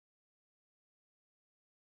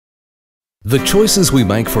The choices we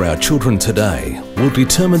make for our children today will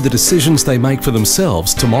determine the decisions they make for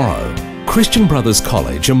themselves tomorrow. Christian Brothers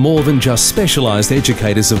College are more than just specialised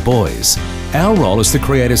educators of boys. Our role is to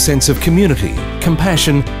create a sense of community,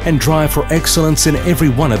 compassion and drive for excellence in every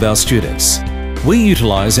one of our students. We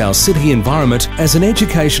utilise our city environment as an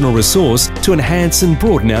educational resource to enhance and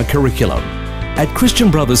broaden our curriculum. At Christian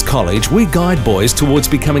Brothers College, we guide boys towards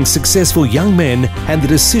becoming successful young men and the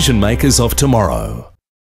decision makers of tomorrow.